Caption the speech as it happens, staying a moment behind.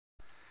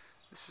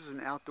This is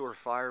an outdoor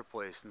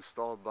fireplace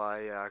installed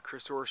by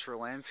Orser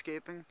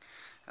Landscaping.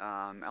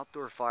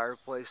 Outdoor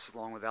fireplace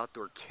along with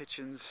outdoor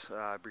kitchens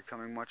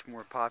becoming much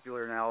more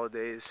popular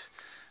nowadays.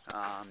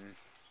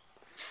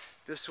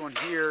 This one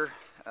here,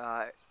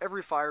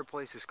 every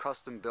fireplace is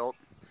custom built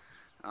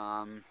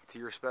to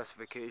your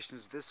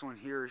specifications. This one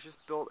here is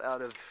just built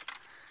out of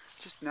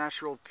just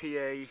natural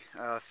PA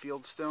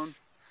fieldstone,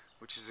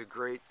 which is a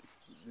great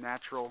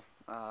natural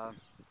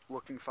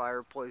looking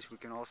fireplace. We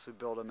can also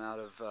build them out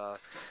of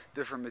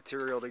different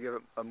material to give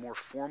it a more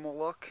formal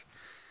look.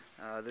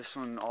 This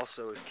one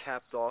also is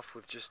capped off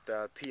with just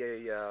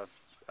PA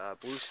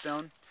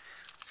bluestone.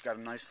 It's got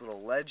a nice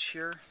little ledge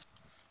here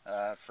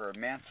for a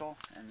mantle,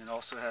 and it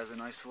also has a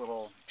nice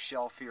little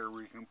shelf here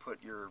where you can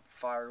put your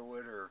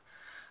firewood or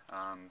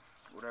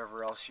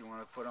whatever else you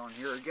want to put on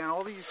here. Again,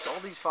 all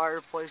these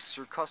fireplaces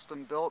are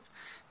custom built,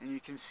 and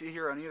you can see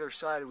here on either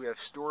side we have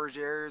storage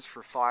areas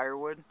for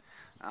firewood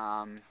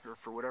or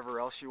for whatever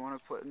else you want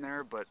to put in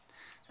there. But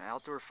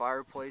outdoor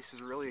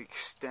fireplaces really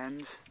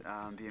extend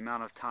the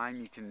amount of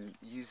time you can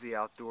use the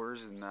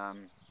outdoors. And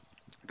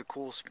the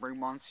cool spring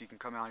months, you can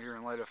come out here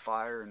and light a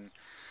fire and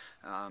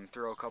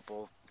throw a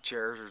couple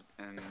chairs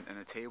and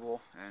a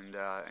table and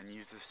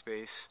use the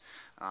space.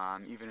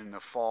 Even in the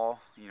fall,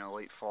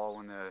 late fall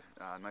when the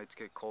nights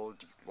get cold,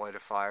 you can light a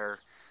fire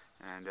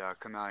and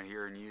come out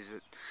here and use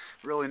it.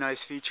 Really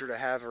nice feature to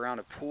have around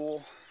a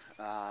pool.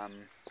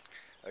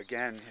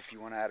 Again, if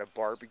you want to add a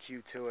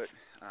barbecue to it,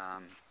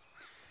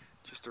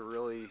 just a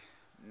really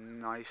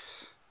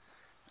nice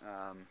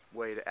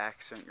way to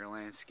accent your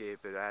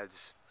landscape. It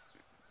adds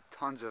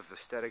tons of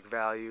aesthetic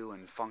value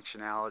and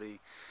functionality.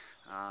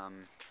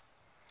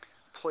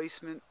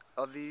 Placement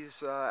of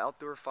these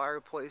outdoor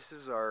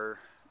fireplaces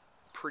are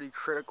pretty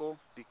critical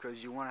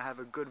because you want to have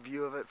a good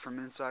view of it from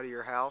inside of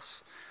your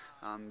house.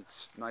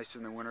 It's nice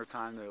in the winter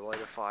time to light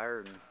a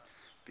fire and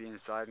be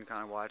inside and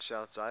kind of watch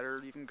outside,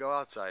 or you can go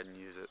outside and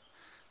use it.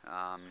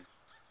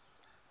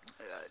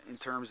 In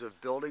terms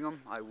of building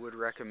them, I would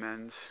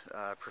recommend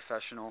a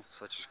professional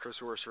such as Chris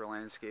Orser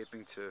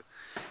Landscaping to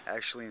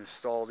actually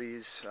install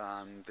these.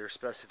 Their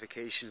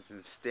specifications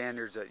and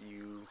standards that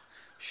you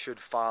should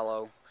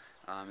follow,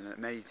 and that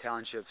many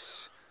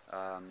townships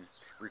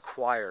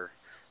require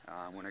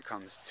when it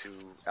comes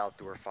to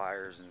outdoor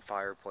fires and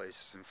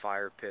fireplaces and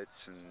fire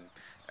pits and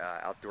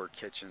outdoor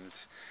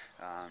kitchens.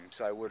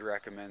 So I would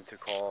recommend to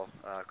call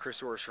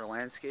Chris Orser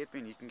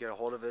Landscaping. You can get a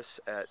hold of us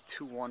at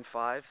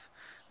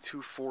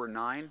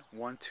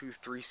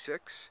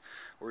 215-249-1236,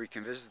 or you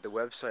can visit the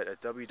website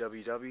at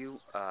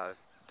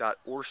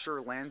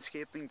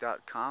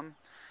www.orserlandscaping.com.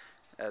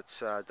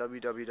 That's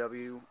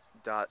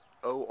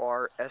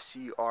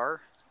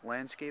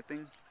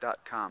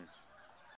www.orserlandscaping.com.